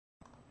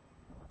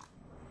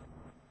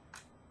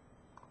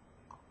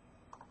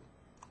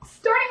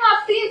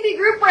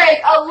group break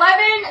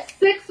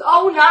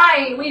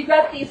 11609. We've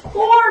got the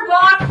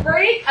 4-box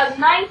break of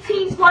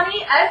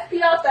 1920 SP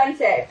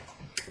Authentic.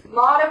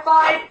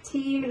 Modified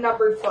team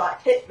number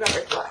select. Hit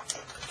number select.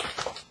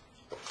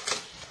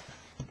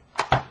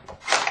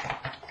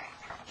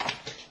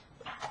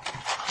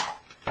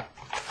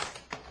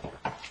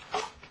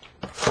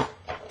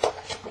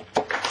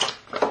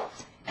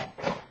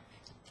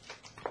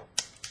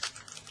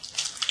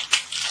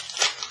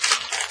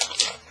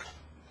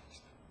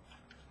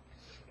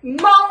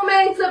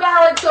 Moments of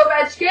Alex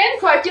Ovechkin.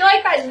 So I feel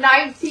like that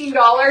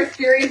 $19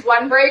 Series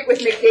 1 break with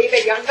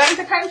McDavid Young Gun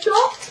potential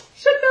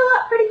should fill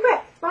up pretty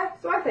quick.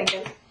 That's what I'm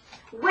thinking.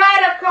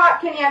 Red of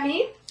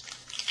Kotkaniemi.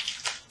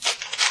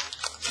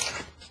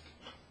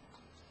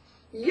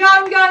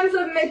 Young Guns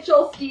of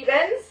Mitchell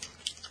Stevens.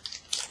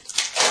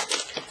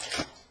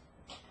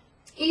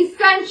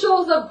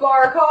 Essentials of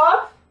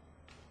Barkov.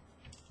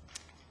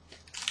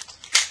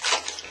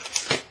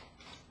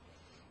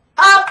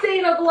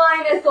 Update of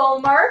Linus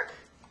Ullmark.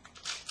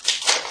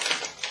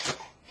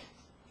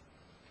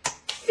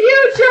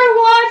 Future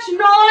Watch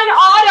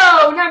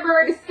non-auto,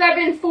 numbered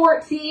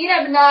 714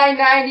 of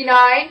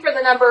 999 for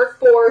the number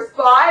 4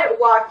 spot,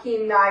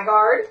 Joakim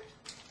Nygard.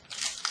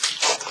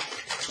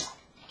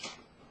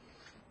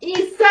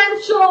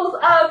 Essentials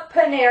of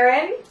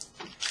Panarin.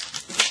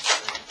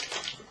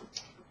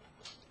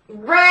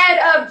 Red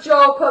of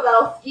Joe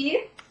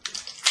Pavelski.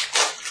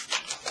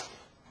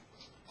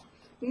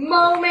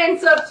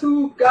 Moments of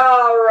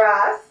Tuukka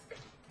Rask.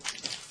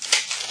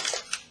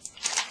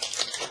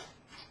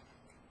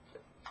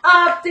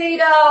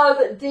 Update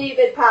of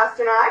David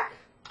Pastrnak.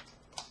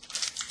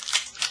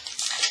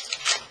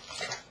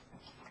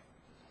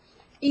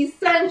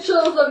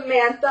 Essentials of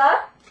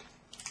Mantha.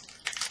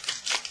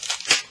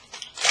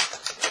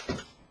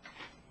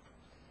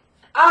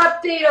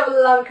 Update of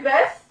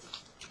Lundqvist.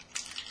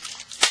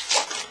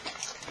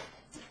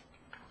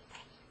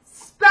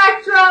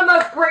 Spectrum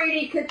of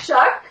Brady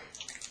Tkachuk.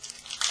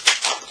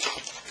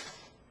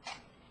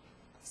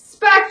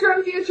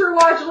 Spectrum Future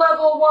Watch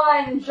Level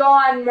 1,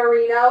 John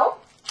Marino.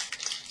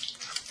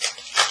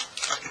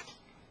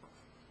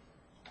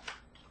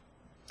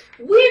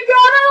 We've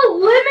got a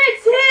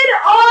limited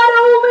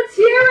auto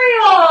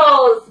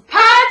materials.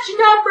 Patch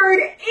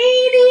numbered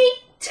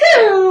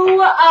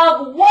 82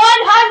 of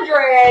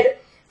 100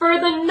 for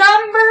the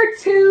number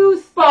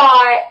 2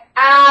 spot,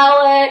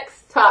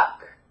 Alex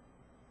Tuck.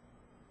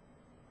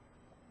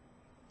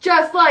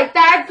 Just like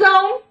that,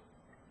 zone.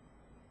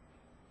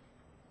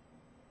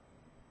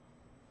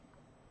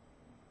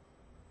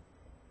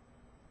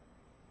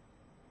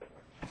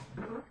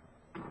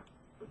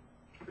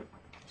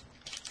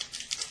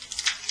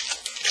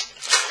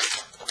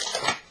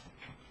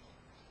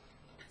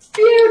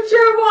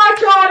 Future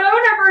Watch Auto,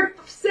 number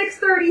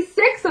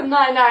 636 of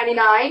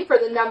 999 for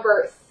the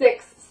number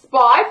 6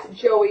 spot,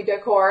 Joey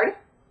Decord.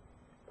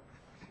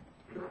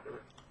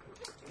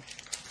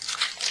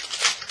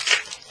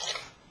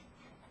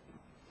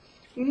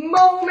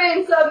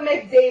 Moments of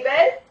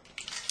McDavid.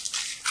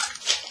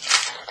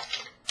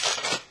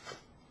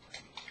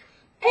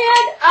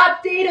 And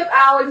update of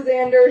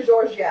Alexander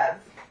Georgiev.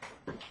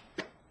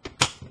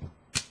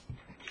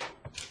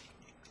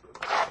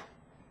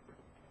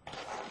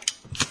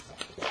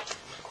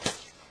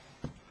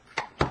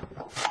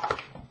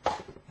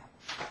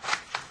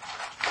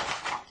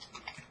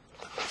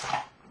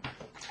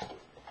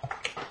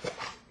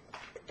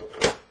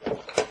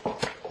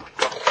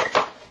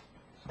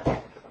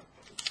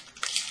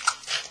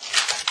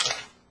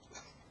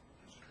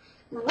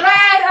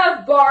 Red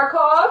of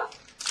Barkov.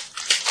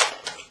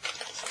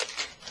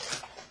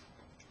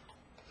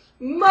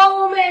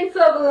 Moments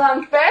of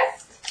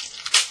Lundqvist.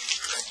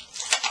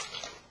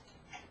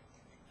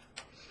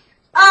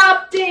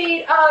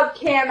 Update of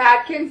Cam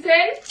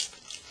Atkinson.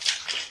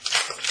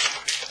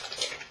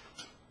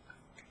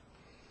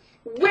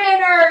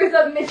 Winners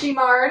of Mitchie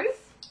Marnes.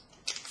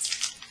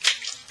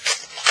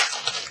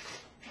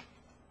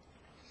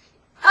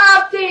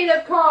 Update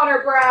of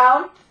Connor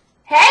Brown.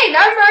 Hey,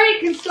 number 8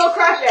 can still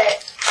crush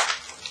it.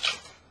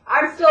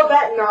 I'm still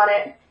betting on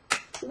it.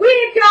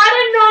 We've got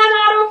a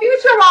non-auto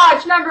Future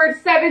Watch, numbered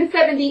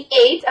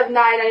 778 of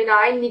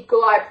 999,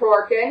 Nikolai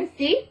Prorkin.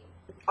 See?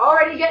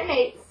 Already getting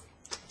 8s.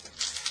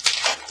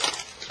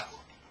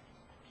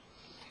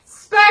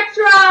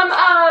 Spectrum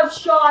of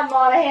Sean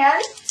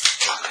Monahan.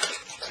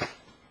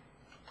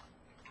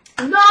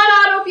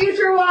 Non-auto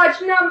Future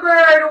Watch,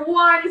 numbered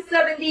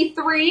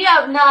 173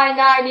 of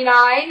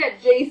 999,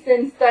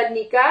 Jason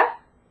Studnicka.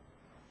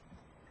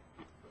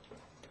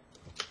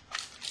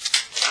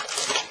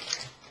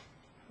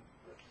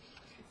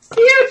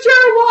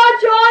 Future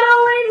Watch Auto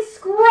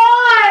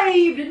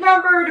inscribed,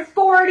 numbered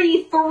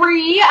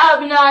 43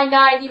 of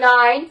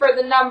 999 for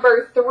the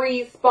number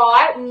 3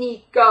 spot,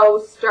 Nico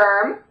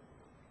Sturm.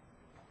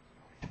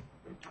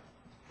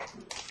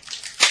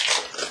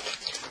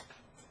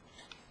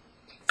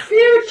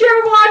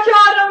 Future Watch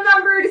Auto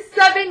numbered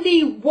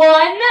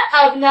 71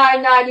 of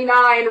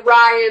 999,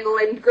 Ryan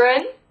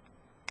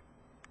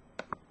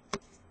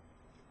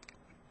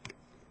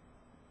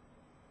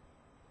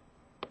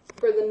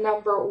for the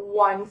number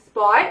 1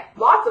 spot.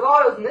 Lots of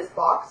autos in this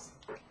box,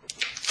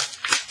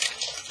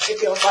 it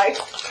feels like.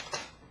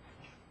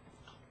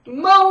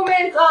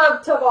 Moments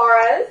of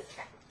Tavares.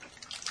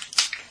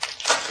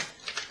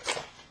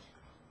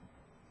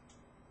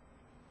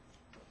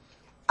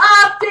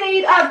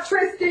 Update of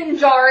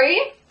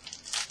CloutsnChara.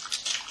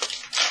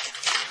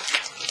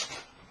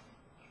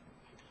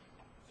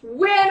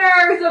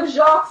 Winners of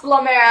Jacques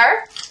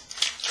Lemaire.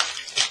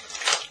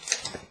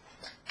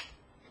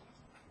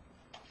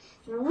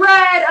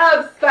 Red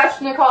of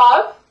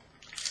Svechnikov.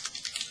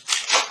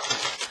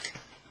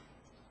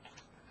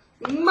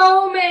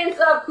 Moments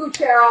of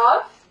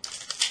Kucherov.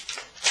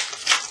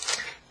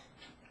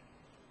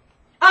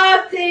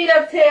 Update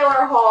of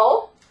Taylor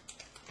Hall.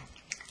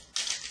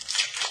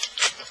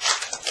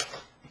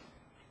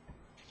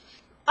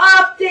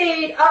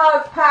 Update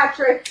of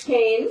Patrick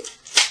Kane.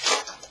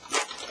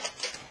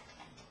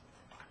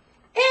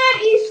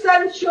 And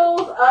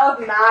Essentials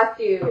of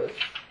Matthews.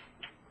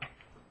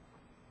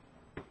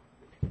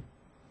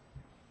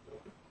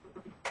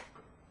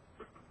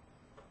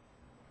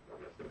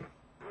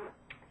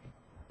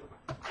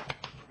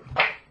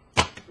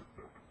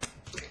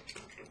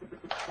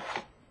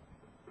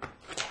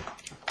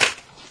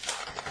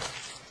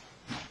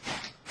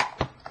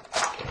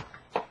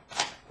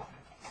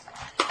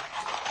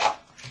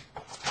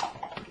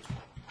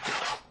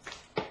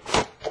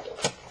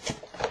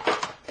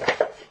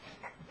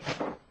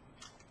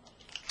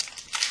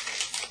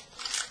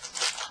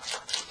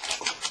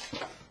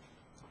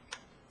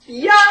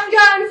 Young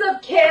Guns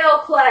of Kale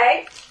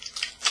Clay.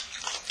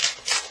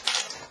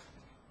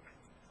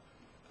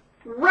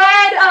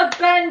 Red of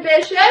Ben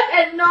Bishop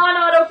and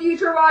non-auto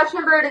future watch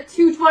number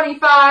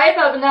 225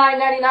 of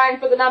 $9.99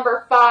 for the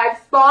number 5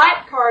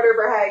 spot, Carter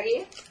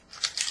Verhaeghe.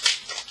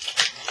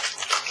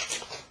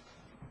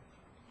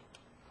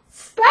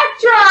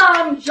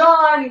 Spectrum,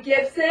 John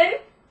Gibson.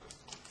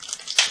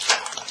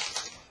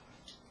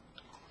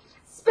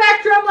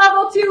 Spectrum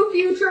level 2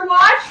 future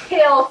watch,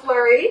 Cale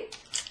Fleury.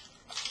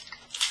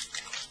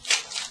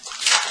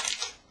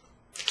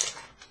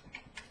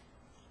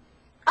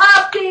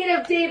 Update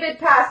of David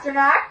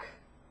Pasternak.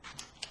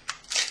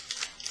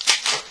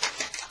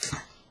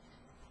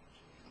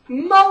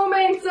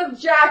 Moments of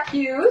Jack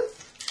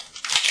Hughes.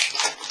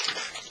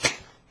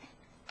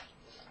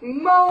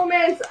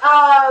 Moments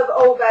of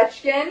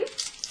Ovechkin.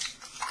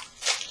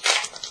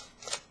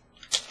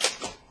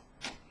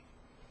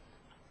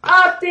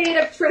 Update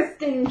of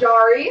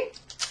CloutsnChara.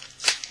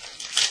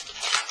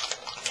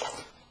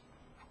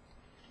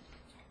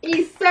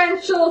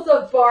 Essentials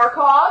of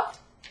Barkov.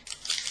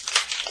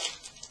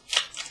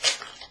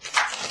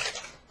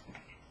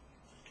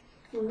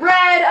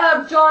 Red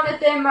of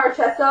Jonathan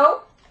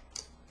Marchessault.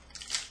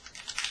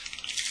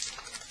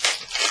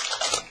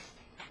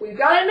 We've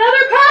got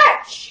another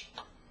patch.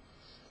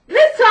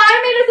 This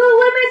time it is a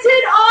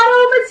limited auto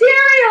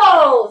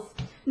materials.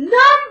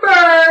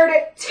 Numbered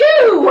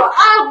 2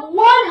 of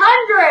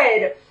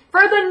 100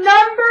 for the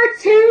number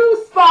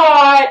 2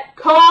 spot,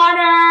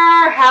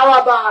 Connor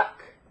Hellebuyck.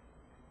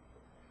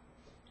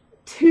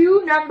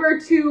 2 number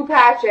 2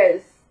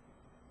 patches.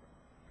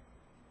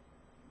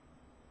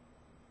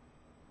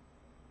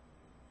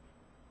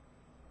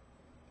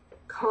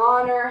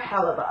 Connor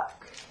Hellebuyck.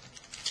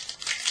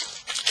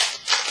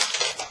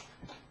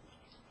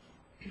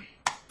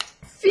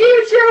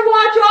 Future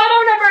Watch Auto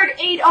numbered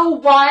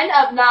 801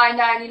 of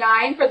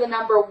 $9.99 for the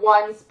number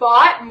 1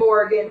 spot,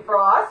 Morgan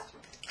Frost.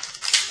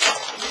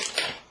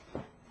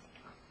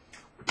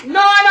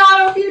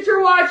 Non-auto Future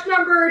Watch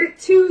numbered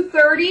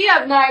 230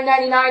 of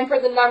 $9.99 for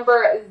the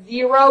number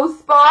 0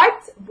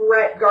 spot,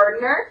 Brett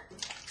Gardner.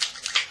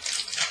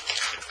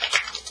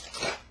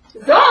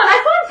 Zone,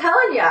 that's what I'm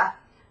telling ya.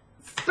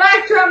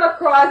 Spectrum of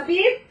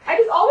Crosby. I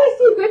just always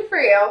do good for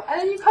you.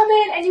 And then you come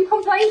in and you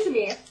complain to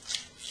me.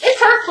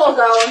 It's hurtful,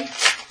 Zone.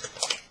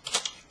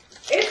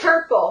 It's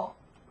hurtful.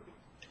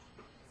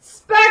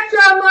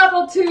 Spectrum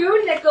level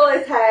 2,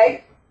 Nicholas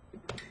Hague.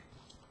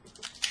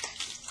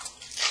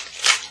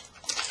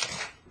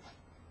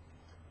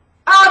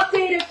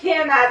 Update of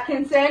Cam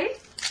Atkinson.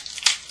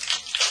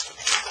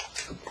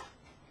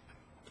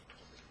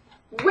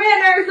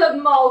 Winners of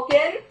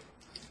Malkin.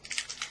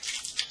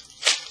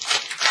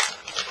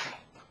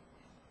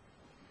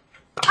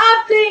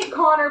 Update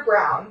Connor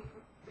Brown.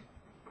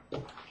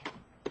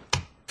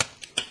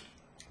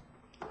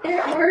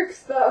 It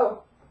works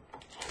though.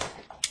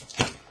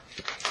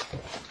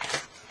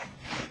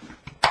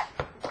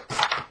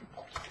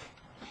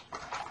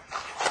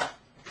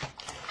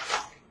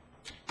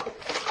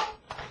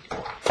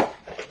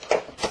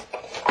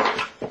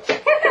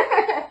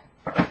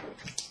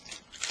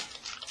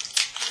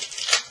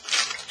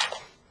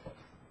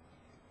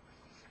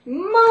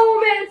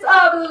 Moments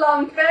of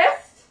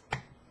Lundqvist.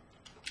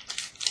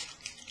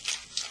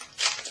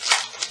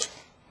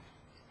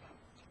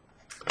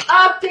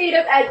 Update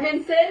of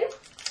Edmondson.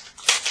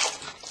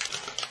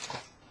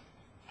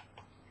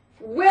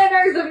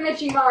 Winners of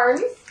Mitchie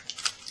Marnes.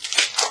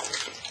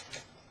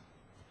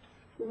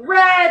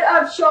 Red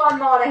of Sean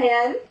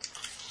Monahan.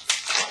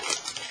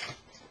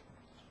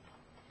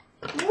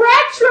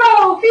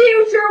 Retro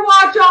Future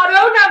Watch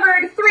Auto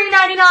numbered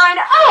 399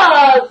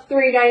 of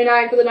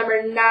 399 for the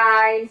number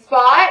 9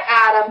 spot,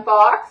 Adam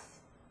Fox.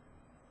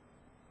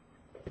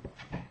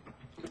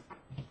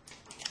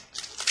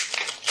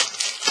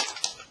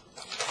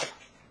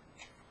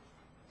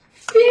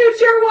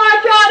 Future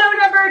Watch Auto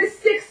numbered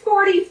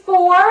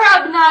 644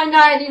 of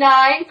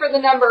 999 for the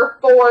number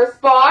 4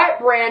 spot,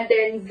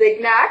 Brandon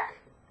Zignac.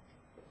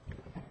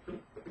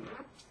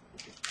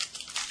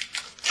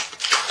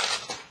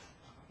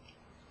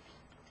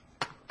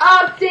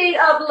 Update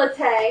of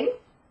Letang.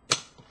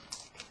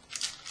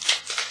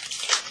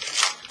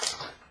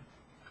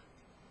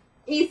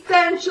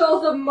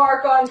 Essentials of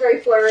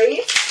Marc-Andre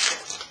Fleury.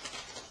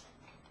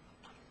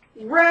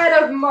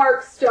 Red of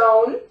Mark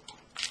Stone.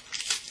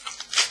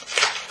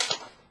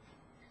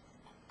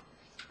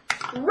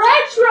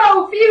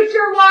 Retro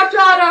Future Watch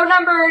Auto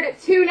numbered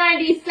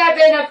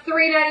 297 of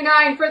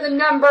 399 for the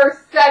number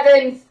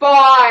 7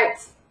 spot,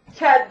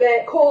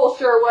 Cole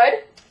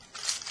Sherwood.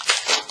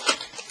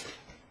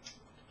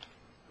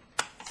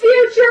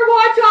 Future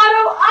Watch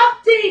Auto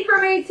update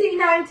from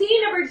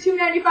 1819, number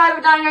 295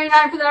 of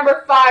 999 for the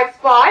number 5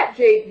 spot,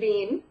 Jake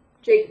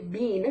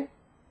Bean.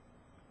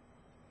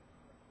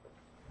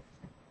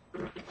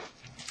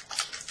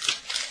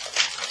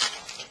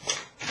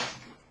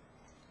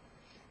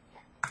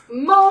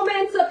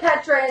 Moments of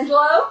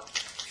Petrangelo.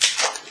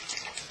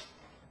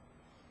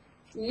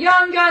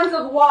 Young Guns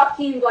of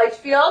Joaquin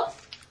Bleichfield.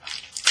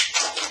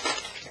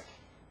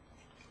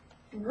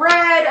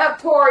 Red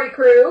of Torrey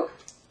Krug.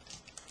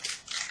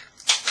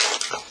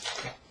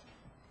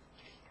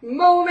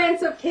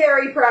 Moments of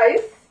Carey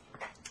Price.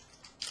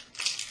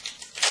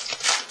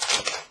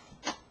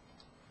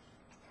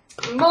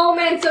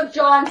 Moments of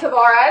John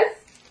Tavares.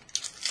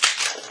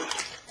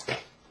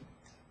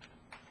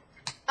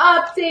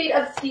 Update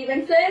of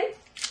Stevenson.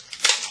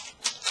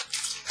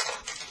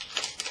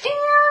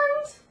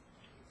 And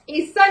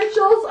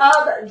Essentials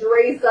of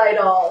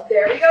Draisaitl.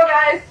 There we go,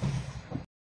 guys.